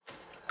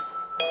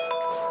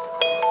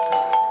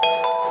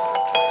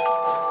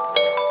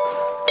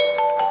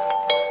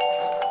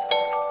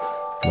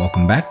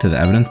Welcome back to the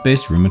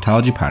Evidence-Based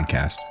Rheumatology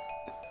Podcast.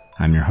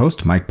 I'm your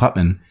host, Mike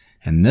Putman,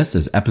 and this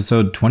is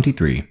episode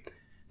 23,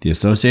 The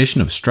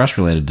Association of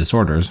Stress-Related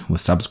Disorders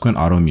with Subsequent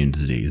Autoimmune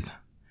Disease.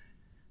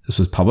 This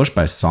was published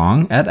by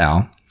Song et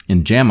al.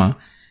 In JAMA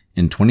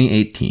in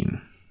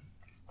 2018.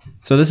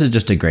 So this is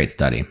just a great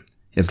study.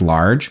 It's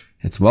large,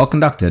 it's well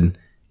conducted,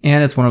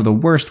 and it's one of the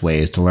worst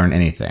ways to learn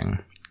anything.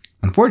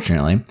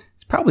 Unfortunately,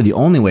 it's probably the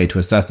only way to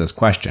assess this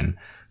question,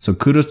 so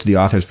kudos to the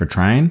authors for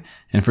trying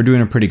and for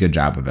doing a pretty good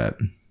job of it.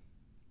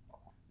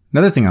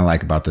 Another thing I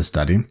like about this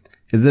study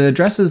is that it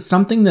addresses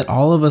something that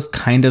all of us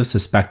kind of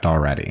suspect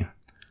already.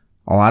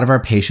 A lot of our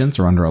patients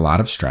are under a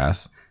lot of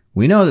stress.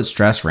 We know that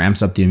stress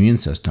ramps up the immune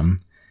system.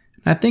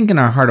 And I think in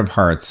our heart of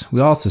hearts, we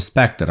all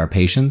suspect that our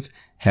patients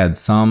had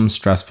some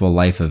stressful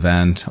life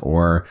event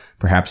or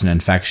perhaps an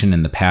infection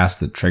in the past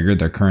that triggered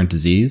their current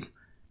disease.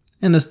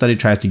 And this study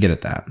tries to get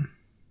at that.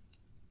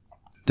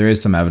 There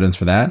is some evidence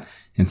for that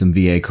in some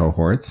VA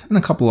cohorts and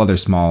a couple other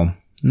small,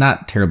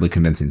 not terribly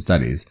convincing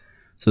studies.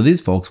 So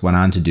these folks went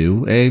on to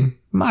do a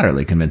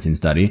moderately convincing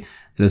study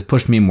that has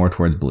pushed me more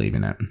towards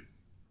believing it.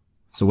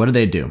 So what did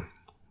they do?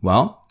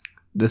 Well,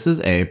 this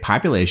is a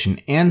population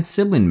and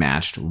sibling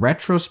matched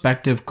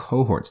retrospective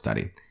cohort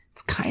study.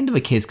 It's kind of a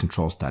case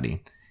control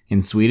study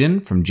in Sweden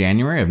from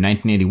January of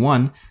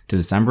 1981 to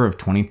December of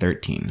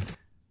 2013.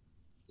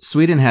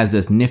 Sweden has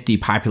this nifty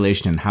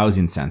population and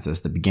housing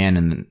census that began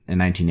in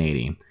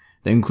 1980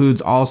 that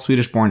includes all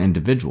Swedish-born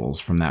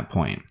individuals from that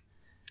point.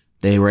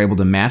 They were able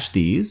to match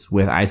these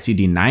with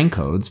ICD-9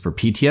 codes for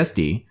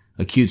PTSD,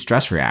 acute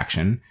stress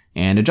reaction,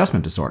 and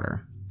adjustment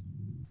disorder.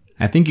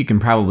 I think you can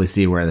probably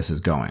see where this is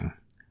going.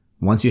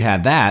 Once you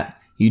had that,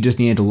 you just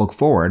needed to look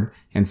forward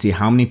and see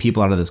how many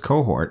people out of this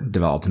cohort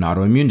developed an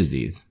autoimmune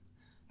disease.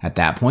 At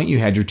that point, you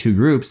had your two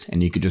groups,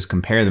 and you could just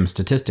compare them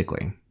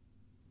statistically.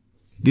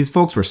 These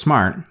folks were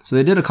smart, so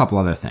they did a couple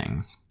other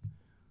things.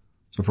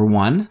 So for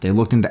one, they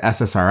looked into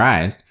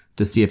SSRIs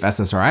to see if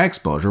SSRI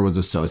exposure was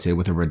associated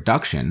with a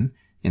reduction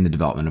in the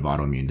development of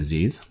autoimmune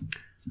disease,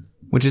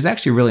 which is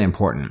actually really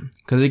important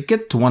because it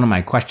gets to one of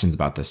my questions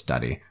about this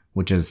study,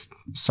 which is,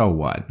 so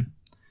what?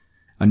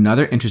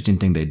 Another interesting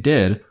thing they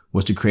did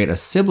was to create a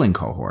sibling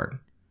cohort,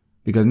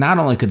 because not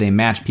only could they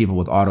match people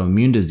with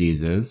autoimmune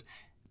diseases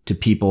to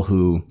people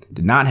who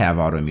did not have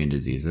autoimmune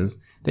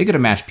diseases, they could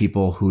have matched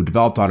people who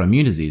developed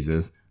autoimmune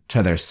diseases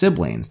to their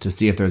siblings to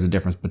see if there's a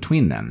difference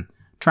between them,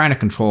 trying to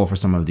control for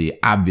some of the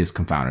obvious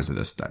confounders of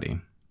this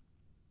study.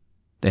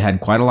 They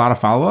had quite a lot of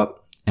follow-up,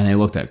 and they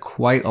looked at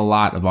quite a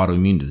lot of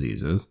autoimmune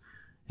diseases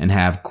and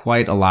have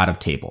quite a lot of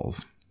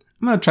tables.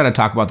 I'm going to try to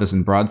talk about this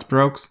in broad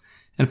strokes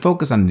and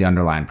focus on the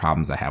underlying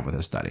problems I have with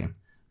this study.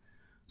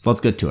 So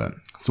let's get to it.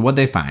 So what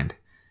they find?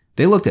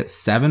 They looked at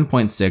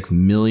 7.6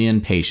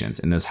 million patients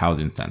in this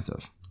housing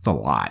census. It's a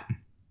lot.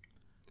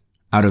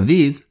 Out of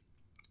these,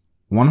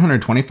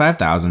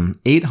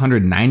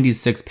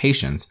 125,896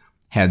 patients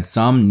had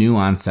some new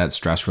onset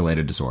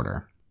stress-related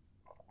disorder.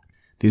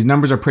 These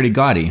numbers are pretty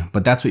gaudy,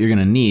 but that's what you're going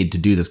to need to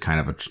do this kind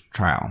of a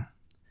trial.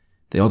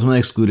 They ultimately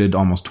excluded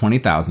almost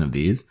 20,000 of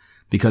these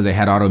because they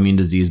had autoimmune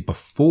disease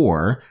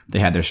before they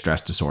had their stress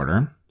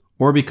disorder,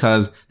 or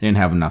because they didn't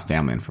have enough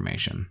family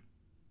information.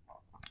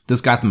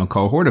 This got them a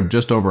cohort of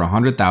just over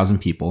 100,000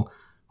 people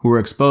who were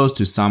exposed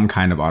to some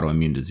kind of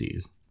autoimmune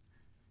disease.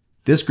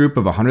 This group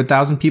of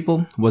 100,000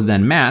 people was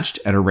then matched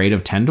at a rate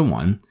of 10 to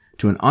 1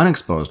 to an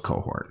unexposed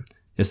cohort,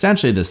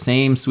 essentially the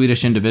same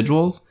Swedish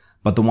individuals,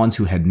 but the ones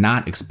who had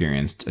not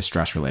experienced a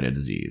stress-related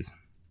disease.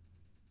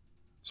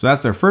 So that's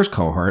their first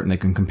cohort, and they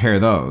can compare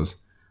those.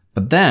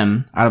 But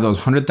then, out of those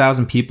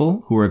 100,000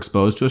 people who were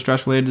exposed to a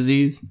stress-related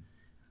disease,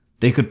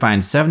 they could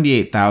find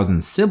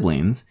 78,000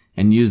 siblings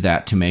and use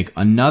that to make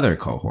another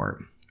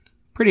cohort.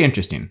 Pretty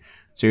interesting.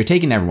 So you're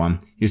taking everyone,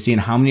 you're seeing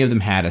how many of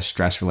them had a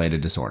stress-related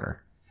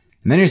disorder.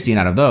 And then you're seeing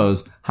out of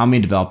those, how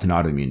many developed an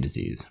autoimmune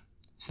disease.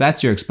 So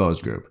that's your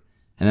exposed group.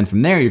 And then from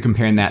there, you're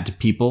comparing that to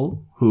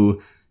people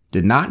who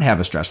did not have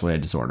a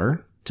stress-related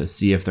disorder to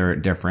see if they're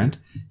different.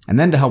 And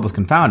then to help with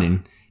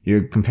confounding,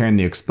 you're comparing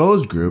the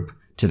exposed group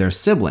to their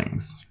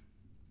siblings.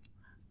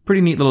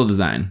 Pretty neat little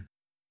design.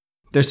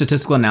 Their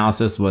statistical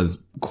analysis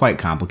was quite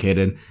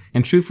complicated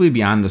and truthfully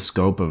beyond the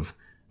scope of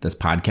this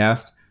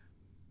podcast.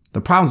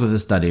 The problems with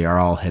this study are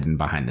all hidden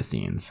behind the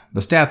scenes.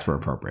 The stats were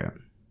appropriate.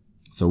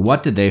 So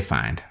what did they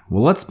find?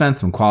 Well, let's spend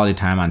some quality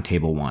time on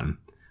Table 1.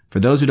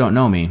 For those who don't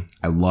know me,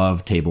 I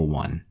love Table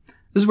 1.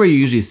 This is where you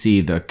usually see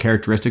the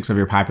characteristics of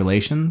your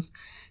populations,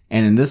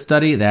 and in this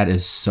study, that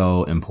is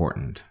so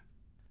important.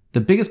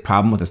 The biggest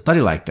problem with a study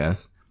like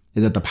this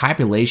is that the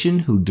population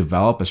who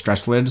develop a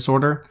stress-related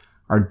disorder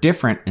are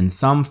different in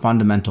some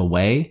fundamental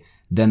way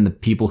than the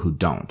people who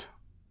don't.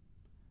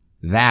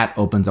 That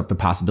opens up the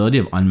possibility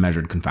of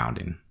unmeasured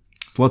confounding.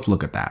 So let's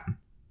look at that.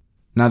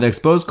 Now, the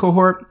exposed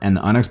cohort and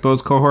the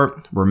unexposed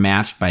cohort were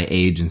matched by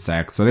age and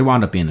sex, so they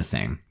wound up being the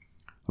same.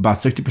 About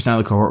 60%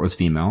 of the cohort was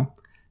female,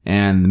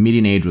 and the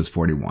median age was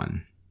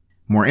 41.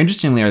 More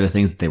interestingly are the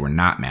things that they were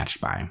not matched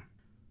by.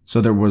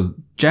 So there was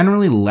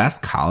generally less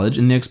college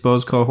in the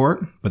exposed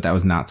cohort, but that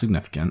was not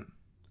significant.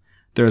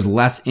 There is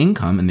less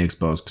income in the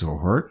exposed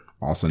cohort,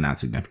 also not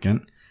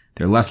significant.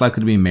 They're less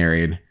likely to be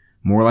married,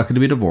 more likely to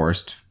be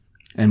divorced,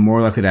 and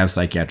more likely to have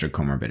psychiatric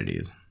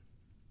comorbidities.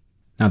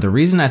 Now, the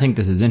reason I think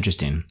this is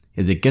interesting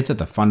is it gets at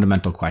the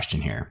fundamental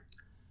question here.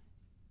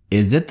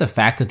 Is it the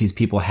fact that these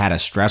people had a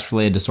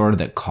stress-related disorder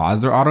that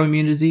caused their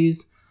autoimmune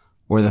disease,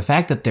 or the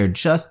fact that they're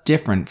just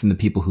different from the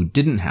people who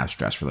didn't have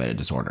stress-related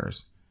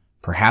disorders?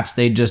 Perhaps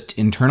they just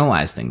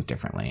internalized things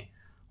differently.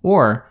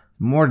 Or,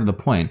 more to the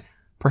point,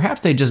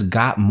 perhaps they just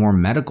got more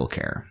medical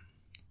care.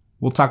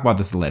 We'll talk about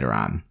this later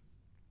on.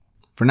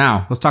 For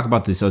now, let's talk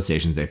about the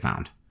associations they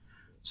found.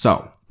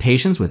 So,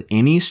 patients with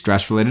any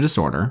stress-related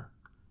disorder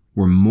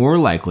were more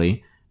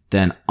likely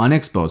than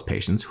unexposed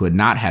patients who had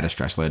not had a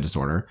stress-related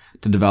disorder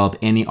to develop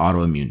any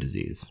autoimmune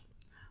disease.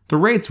 The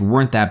rates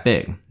weren't that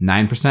big,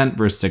 9%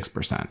 versus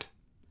 6%.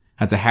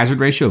 That's a hazard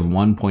ratio of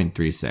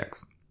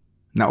 1.36.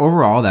 Now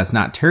overall, that's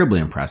not terribly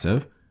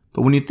impressive,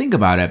 but when you think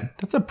about it,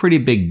 that's a pretty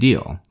big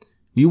deal.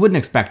 You wouldn't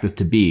expect this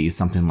to be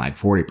something like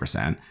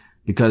 40%,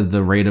 because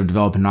the rate of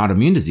developing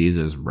autoimmune disease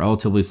is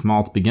relatively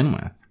small to begin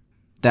with.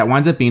 That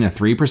winds up being a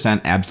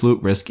 3%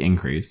 absolute risk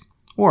increase,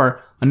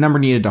 or a number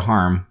needed to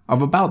harm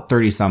of about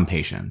 30-some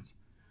patients.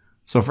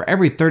 So for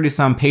every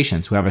 30-some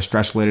patients who have a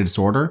stress-related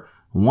disorder,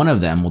 one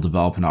of them will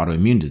develop an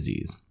autoimmune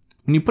disease.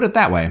 When you put it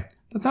that way,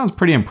 that sounds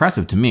pretty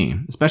impressive to me,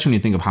 especially when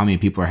you think of how many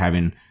people are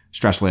having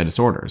stress-related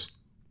disorders.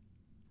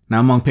 Now,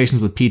 among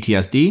patients with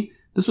PTSD,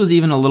 this was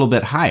even a little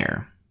bit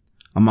higher.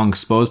 Among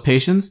exposed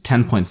patients,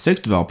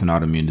 10.6% developed an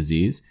autoimmune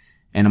disease,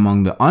 and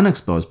among the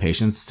unexposed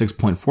patients,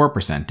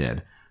 6.4%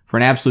 did, for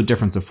an absolute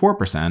difference of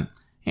 4%,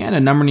 and a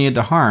number needed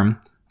to harm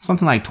of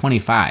something like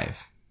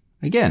 25.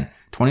 Again,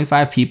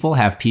 25 people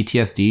have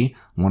PTSD,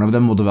 one of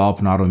them will develop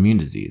an autoimmune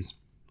disease.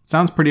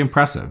 Sounds pretty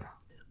impressive.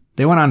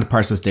 They went on to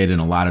parse this data in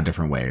a lot of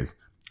different ways,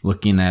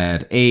 looking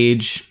at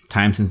age,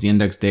 time since the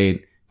index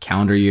date,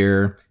 calendar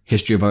year,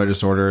 history of other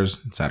disorders,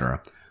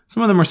 etc.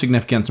 Some of them were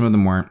significant, some of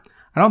them weren't.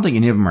 I don't think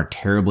any of them are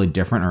terribly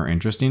different or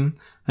interesting.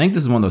 I think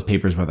this is one of those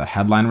papers where the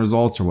headline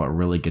results are what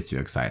really gets you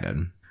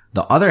excited.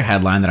 The other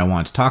headline that I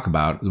wanted to talk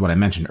about is what I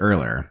mentioned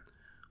earlier,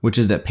 which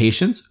is that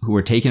patients who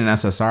were taking an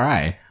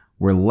SSRI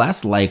were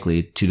less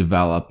likely to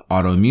develop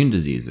autoimmune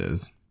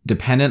diseases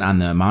dependent on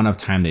the amount of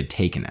time they'd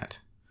taken it.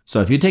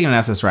 So if you'd taken an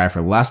SSRI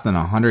for less than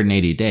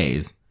 180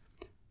 days,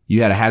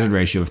 you had a hazard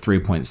ratio of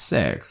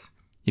 3.6.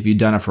 If you'd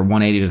done it for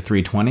 180 to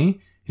 320, you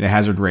had a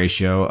hazard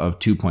ratio of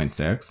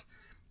 2.6.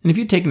 And if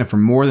you'd taken it for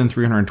more than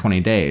 320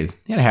 days,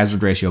 you had a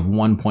hazard ratio of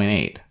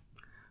 1.8.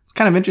 It's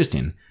kind of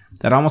interesting.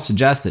 That almost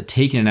suggests that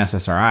taking an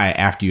SSRI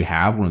after you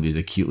have one of these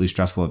acutely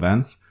stressful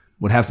events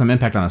would have some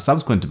impact on the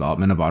subsequent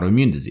development of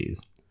autoimmune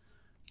disease.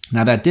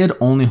 Now, that did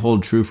only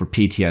hold true for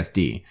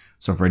PTSD,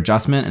 so for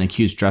adjustment and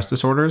acute stress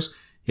disorders,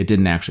 it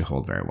didn't actually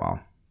hold very well.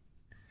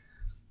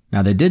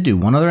 Now, they did do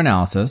one other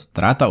analysis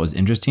that I thought was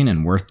interesting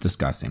and worth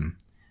discussing.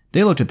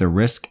 They looked at the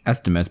risk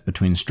estimates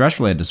between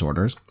stress-related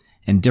disorders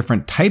and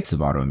different types of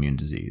autoimmune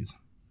disease.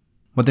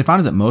 What they found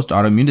is that most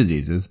autoimmune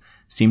diseases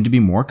seem to be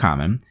more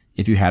common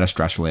if you had a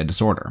stress-related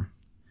disorder.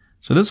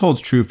 So this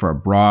holds true for a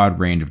broad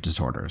range of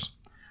disorders.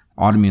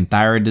 Autoimmune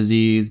thyroid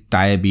disease,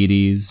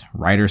 diabetes,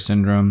 Reiter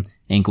syndrome,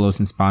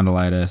 ankylosing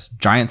spondylitis,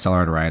 giant cell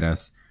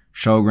arteritis,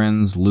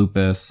 Sjogren's,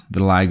 lupus,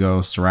 vitiligo,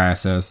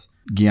 psoriasis,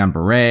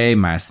 Guillain-Barré,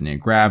 myasthenia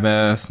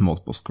gravis,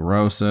 multiple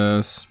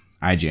sclerosis,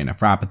 IgA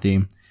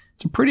nephropathy.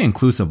 It's a pretty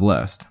inclusive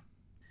list.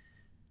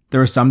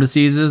 There are some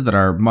diseases that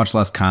are much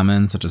less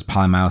common, such as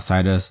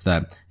polymyositis,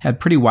 that had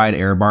pretty wide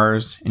error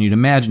bars, and you'd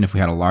imagine if we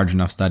had a large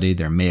enough study,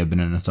 there may have been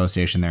an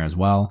association there as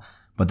well,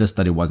 but this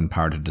study wasn't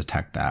powered to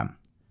detect that.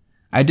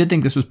 I did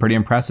think this was pretty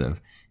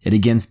impressive. It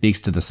again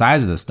speaks to the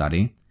size of the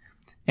study,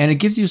 and it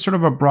gives you sort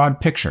of a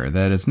broad picture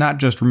that it's not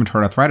just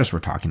rheumatoid arthritis we're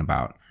talking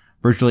about.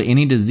 Virtually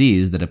any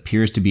disease that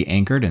appears to be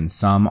anchored in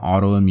some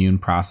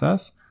autoimmune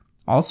process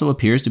also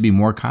appears to be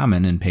more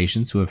common in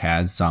patients who have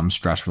had some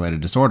stress-related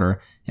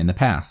disorder in the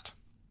past.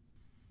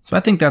 So I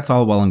think that's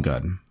all well and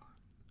good.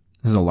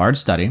 This is a large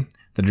study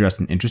that addressed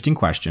an interesting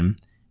question, and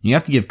you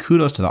have to give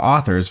kudos to the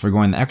authors for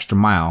going the extra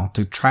mile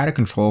to try to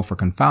control for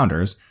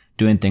confounders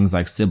doing things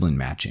like sibling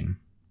matching.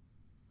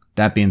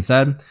 That being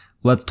said,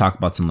 let's talk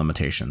about some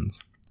limitations.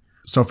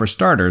 So for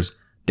starters,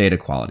 data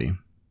quality.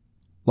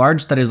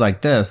 Large studies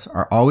like this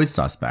are always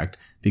suspect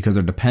because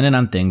they're dependent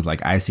on things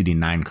like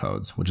ICD-9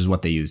 codes, which is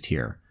what they used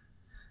here.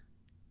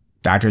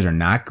 Doctors are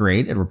not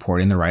great at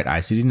reporting the right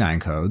ICD-9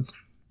 codes,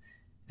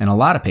 and a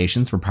lot of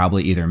patients were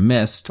probably either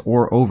missed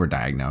or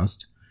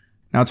overdiagnosed.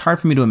 Now, it's hard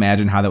for me to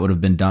imagine how that would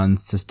have been done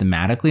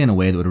systematically in a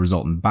way that would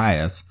result in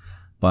bias,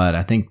 but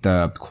I think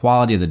the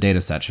quality of the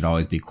data set should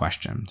always be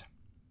questioned.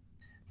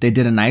 They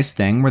did a nice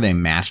thing where they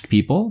matched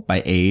people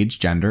by age,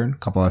 gender, a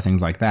couple other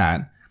things like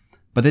that,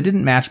 but they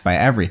didn't match by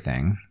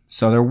everything,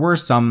 so there were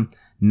some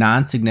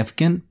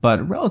non-significant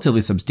but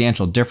relatively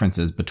substantial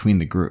differences between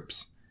the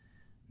groups.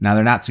 Now,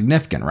 they're not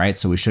significant, right?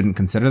 So we shouldn't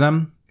consider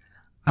them?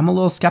 I'm a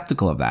little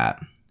skeptical of that.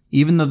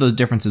 Even though those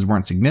differences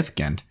weren't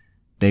significant,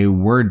 they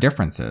were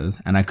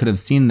differences, and I could have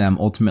seen them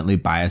ultimately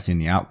biasing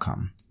the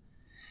outcome.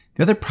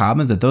 The other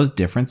problem is that those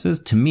differences,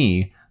 to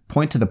me,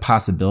 point to the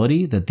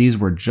possibility that these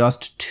were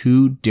just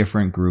two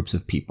different groups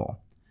of people.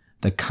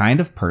 The kind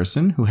of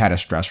person who had a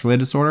stress-related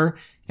disorder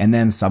and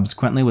then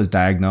subsequently was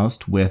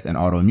diagnosed with an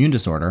autoimmune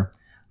disorder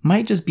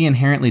might just be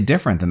inherently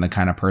different than the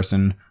kind of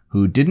person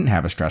who didn't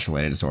have a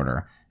stress-related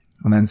disorder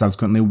and then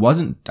subsequently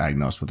wasn't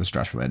diagnosed with a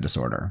stress-related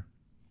disorder.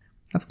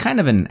 That's kind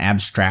of an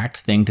abstract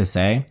thing to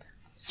say,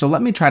 so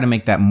let me try to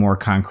make that more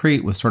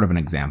concrete with sort of an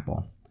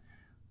example.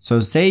 So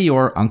say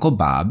your Uncle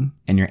Bob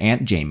and your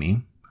Aunt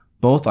Jamie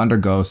both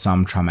undergo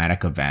some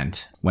traumatic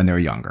event when they were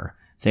younger.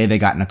 Say they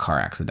got in a car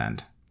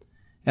accident.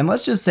 And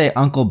let's just say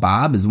Uncle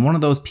Bob is one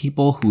of those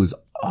people who is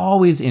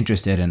always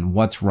interested in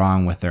what's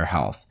wrong with their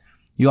health.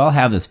 You all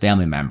have this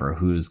family member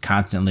who's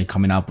constantly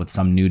coming up with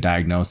some new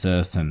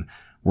diagnosis and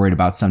worried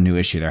about some new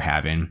issue they're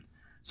having.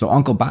 So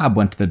Uncle Bob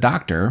went to the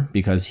doctor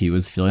because he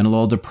was feeling a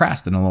little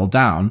depressed and a little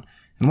down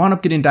and wound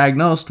up getting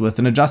diagnosed with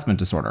an adjustment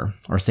disorder,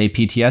 or say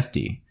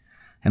PTSD.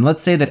 And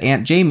let's say that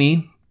Aunt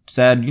Jamie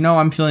said,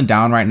 I'm feeling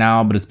down right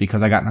now, but it's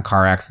because I got in a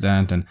car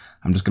accident and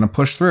I'm just going to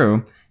push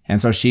through.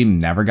 And so she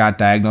never got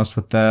diagnosed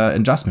with the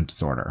adjustment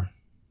disorder.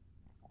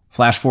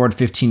 Flash forward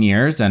 15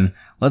 years, and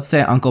let's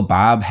say Uncle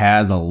Bob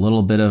has a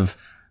little bit of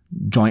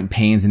joint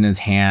pains in his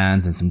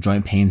hands and some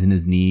joint pains in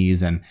his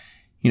knees. And,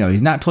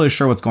 he's not totally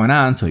sure what's going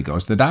on. So he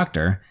goes to the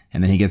doctor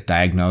and then he gets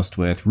diagnosed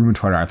with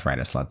rheumatoid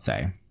arthritis, let's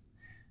say.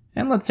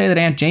 And let's say that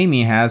Aunt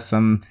Jamie has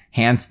some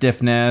hand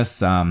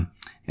stiffness, and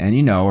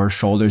her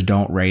shoulders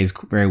don't raise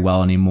very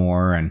well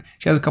anymore, and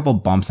she has a couple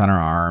bumps on her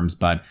arms,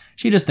 but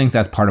she just thinks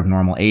that's part of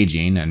normal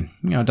aging and,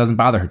 it doesn't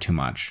bother her too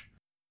much.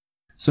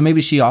 So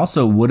maybe she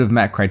also would have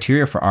met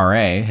criteria for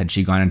RA had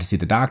she gone in to see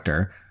the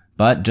doctor,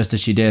 but just as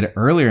she did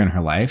earlier in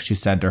her life, she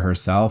said to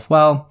herself,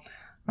 well,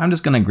 I'm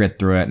just going to grit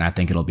through it and I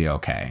think it'll be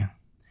okay.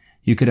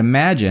 You could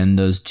imagine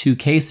those two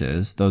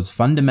cases, those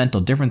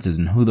fundamental differences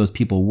in who those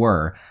people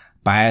were,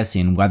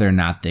 biasing whether or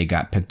not they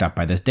got picked up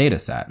by this data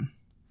set.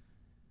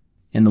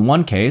 In the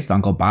one case,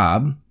 Uncle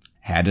Bob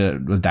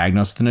was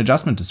diagnosed with an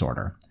adjustment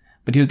disorder.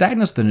 But he was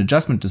diagnosed with an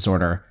adjustment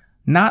disorder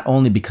not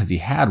only because he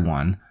had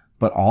one,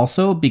 but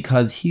also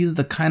because he's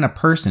the kind of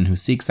person who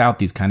seeks out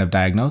these kind of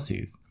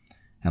diagnoses.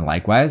 And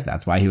likewise,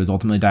 that's why he was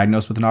ultimately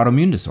diagnosed with an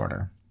autoimmune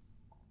disorder.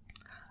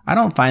 I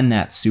don't find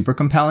that super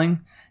compelling,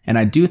 and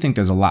I do think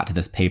there's a lot to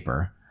this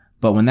paper.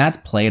 But when that's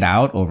played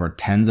out over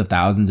tens of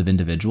thousands of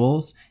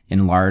individuals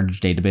in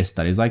large database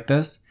studies like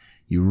this,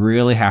 you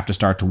really have to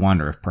start to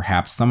wonder if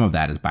perhaps some of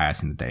that is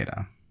biasing the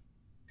data.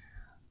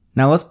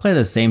 Now let's play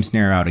the same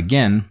scenario out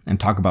again and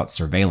talk about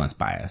surveillance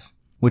bias,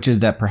 which is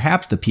that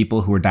perhaps the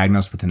people who were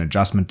diagnosed with an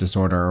adjustment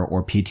disorder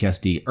or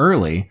PTSD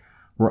early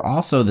were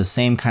also the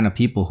same kind of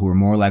people who were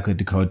more likely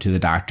to go to the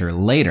doctor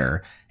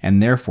later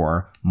and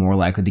therefore more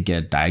likely to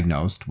get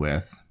diagnosed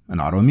with an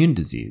autoimmune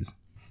disease.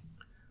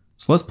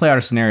 So let's play out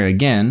our scenario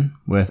again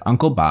with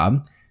Uncle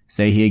Bob.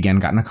 Say he again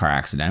got in a car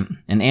accident,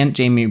 and Aunt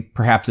Jamie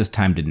perhaps this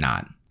time did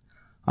not.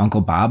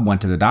 Uncle Bob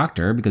went to the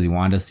doctor because he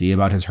wanted to see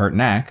about his hurt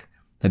neck.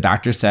 The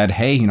doctor said,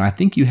 hey, I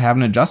think you have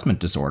an adjustment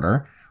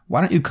disorder.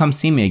 Why don't you come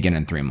see me again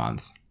in 3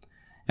 months?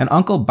 And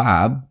Uncle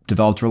Bob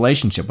developed a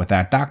relationship with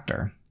that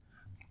doctor.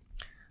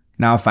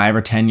 Now, 5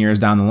 or 10 years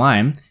down the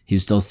line,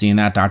 he's still seeing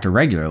that doctor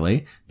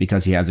regularly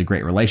because he has a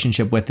great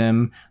relationship with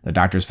him. The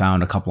doctor's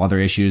found a couple other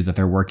issues that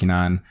they're working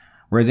on.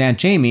 Whereas Aunt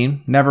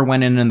Jamie never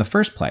went in the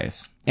first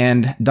place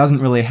and doesn't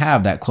really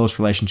have that close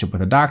relationship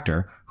with a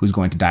doctor who's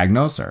going to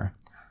diagnose her.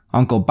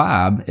 Uncle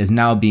Bob is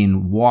now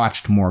being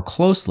watched more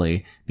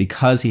closely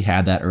because he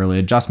had that early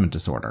adjustment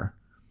disorder.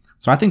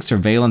 So I think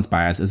surveillance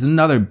bias is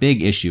another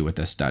big issue with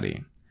this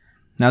study.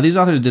 Now, these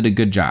authors did a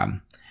good job.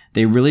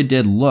 They really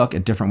did look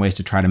at different ways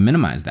to try to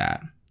minimize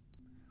that.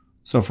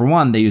 So for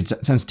one, they used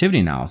sensitivity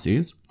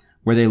analyses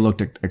where they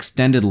looked at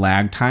extended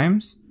lag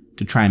times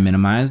to try and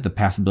minimize the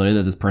possibility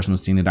that this person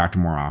was seeing the doctor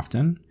more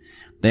often.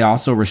 They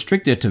also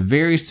restricted it to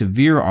very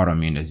severe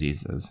autoimmune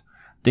diseases,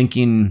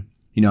 thinking,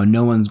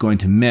 no one's going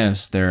to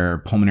miss their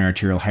pulmonary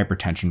arterial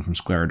hypertension from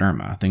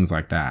scleroderma, things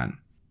like that.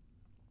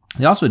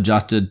 They also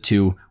adjusted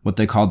to what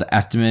they called the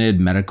estimated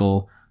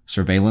medical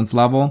surveillance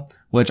level,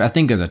 which I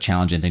think is a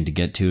challenging thing to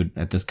get to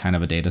at this kind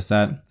of a data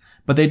set.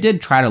 But they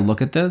did try to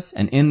look at this,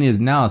 and in these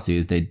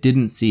analyses, they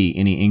didn't see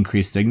any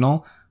increased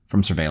signal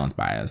from surveillance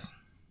bias.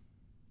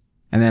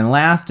 And then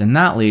last and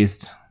not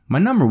least, my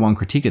number one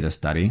critique of this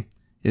study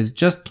is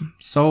just,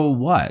 so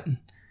what?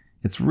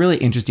 It's really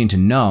interesting to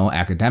know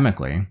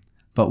academically,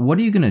 but what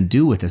are you going to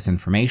do with this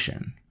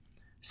information?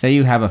 Say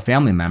you have a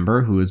family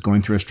member who is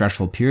going through a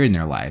stressful period in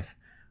their life.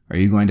 Are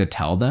you going to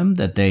tell them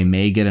that they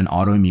may get an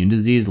autoimmune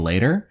disease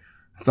later?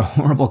 It's a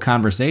horrible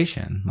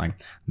conversation. Like,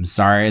 I'm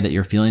sorry that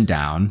you're feeling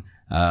down.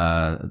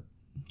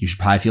 You should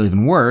probably feel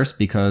even worse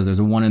because there's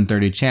a 1 in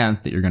 30 chance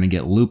that you're going to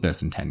get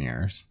lupus in 10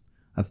 years.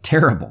 That's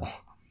terrible.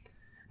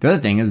 The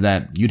other thing is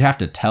that you'd have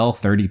to tell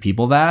 30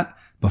 people that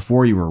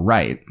before you were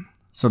right.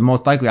 So the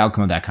most likely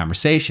outcome of that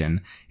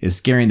conversation is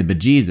scaring the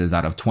bejesus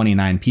out of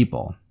 29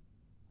 people.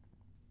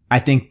 I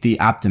think the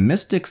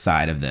optimistic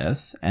side of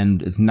this,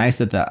 and it's nice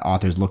that the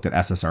authors looked at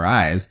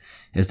SSRIs,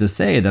 is to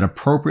say that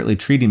appropriately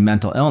treating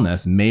mental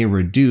illness may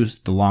reduce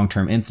the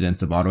long-term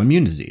incidence of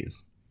autoimmune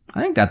disease.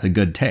 I think that's a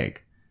good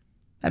take.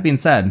 That being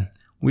said,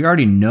 we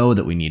already know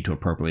that we need to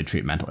appropriately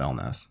treat mental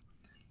illness.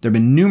 There have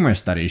been numerous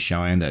studies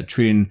showing that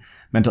treating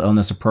mental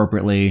illness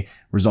appropriately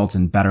results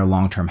in better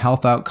long-term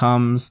health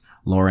outcomes,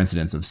 lower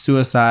incidence of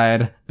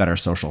suicide, better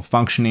social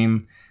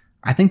functioning.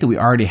 I think that we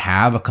already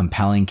have a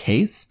compelling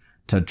case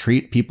to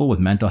treat people with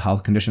mental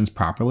health conditions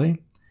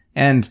properly.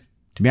 And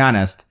to be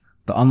honest,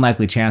 the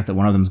unlikely chance that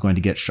one of them is going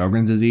to get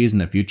Sjogren's disease in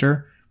the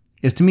future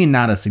is to me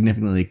not a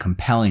significantly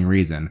compelling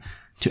reason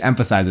to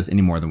emphasize this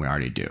any more than we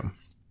already do.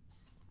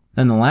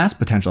 Then the last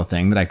potential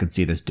thing that I could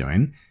see this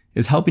doing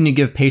is helping to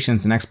give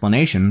patients an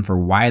explanation for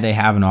why they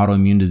have an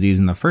autoimmune disease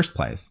in the first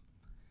place.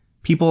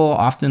 People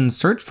often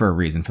search for a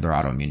reason for their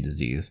autoimmune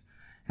disease,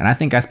 and I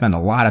think I spend a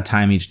lot of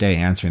time each day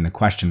answering the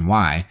question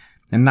why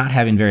and not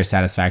having very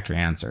satisfactory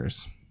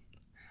answers.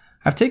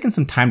 I've taken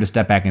some time to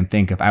step back and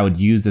think if I would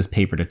use this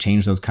paper to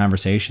change those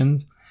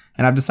conversations,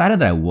 and I've decided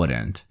that I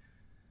wouldn't.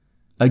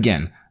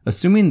 Again,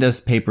 assuming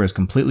this paper is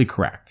completely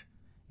correct,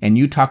 and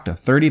you talk to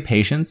 30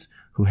 patients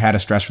who had a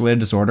stress-related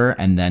disorder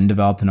and then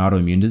developed an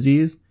autoimmune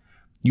disease,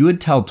 you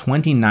would tell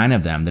 29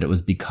 of them that it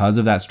was because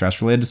of that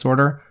stress-related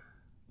disorder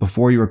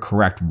before you were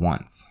correct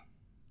once.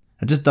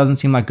 That just doesn't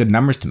seem like good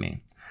numbers to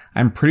me.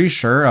 I'm pretty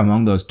sure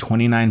among those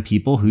 29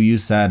 people who you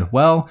said,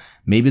 well,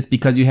 maybe it's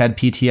because you had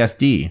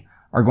PTSD,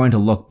 are going to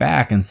look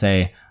back and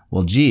say,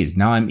 well, geez,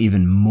 now I'm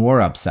even more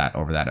upset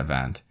over that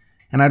event.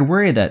 And I'd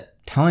worry that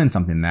telling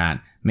something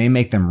that may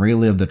make them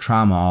relive the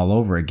trauma all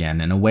over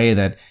again in a way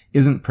that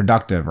isn't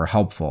productive or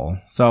helpful.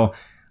 So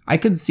I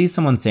could see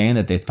someone saying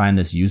that they find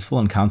this useful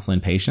in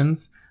counseling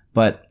patients,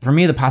 but for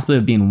me, the possibility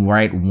of being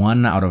right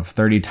 1 out of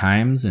 30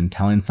 times and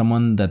telling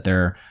someone that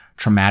their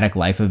traumatic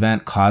life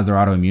event caused their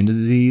autoimmune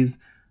disease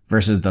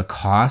versus the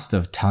cost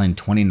of telling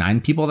 29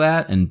 people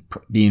that and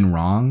being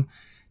wrong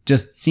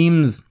just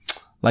seems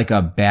like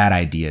a bad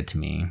idea to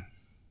me.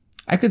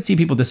 I could see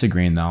people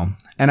disagreeing though,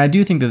 and I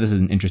do think that this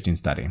is an interesting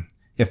study,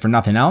 if for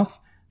nothing else,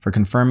 for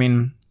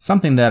confirming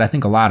something that I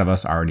think a lot of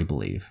us already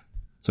believe.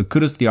 So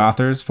kudos to the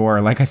authors for,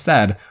 like I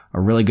said, a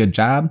really good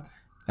job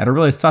at a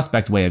really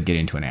suspect way of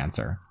getting to an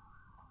answer.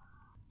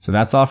 So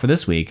that's all for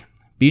this week.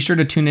 Be sure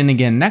to tune in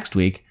again next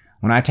week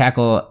when I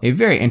tackle a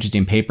very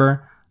interesting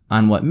paper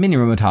on what many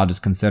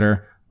rheumatologists consider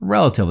a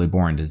relatively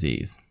boring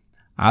disease,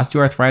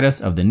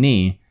 osteoarthritis of the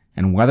knee,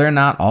 and whether or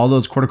not all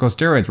those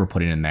corticosteroids we're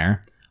putting in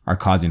there are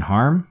causing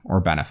harm or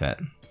benefit.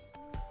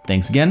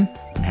 Thanks again,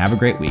 and have a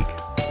great week.